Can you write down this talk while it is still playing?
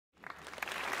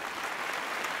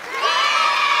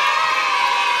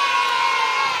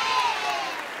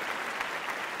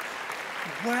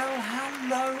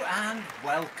and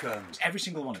welcome. Every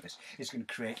single one of us is going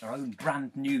to create our own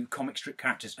brand new comic strip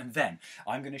characters, and then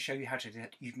I'm going to show you how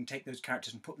you can take those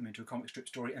characters and put them into a comic strip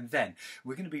story, and then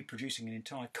we're going to be producing an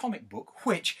entire comic book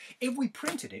which, if we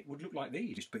printed it, would look like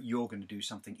these. But you're going to do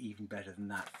something even better than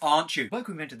that, aren't you? The bloke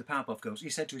who invented the Powerpuff Girls, he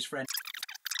said to his friend,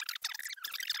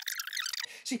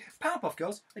 see, Powerpuff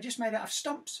Girls are just made out of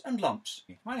stumps and lumps.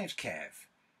 My name's Kev.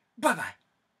 Bye-bye.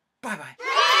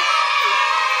 Bye-bye.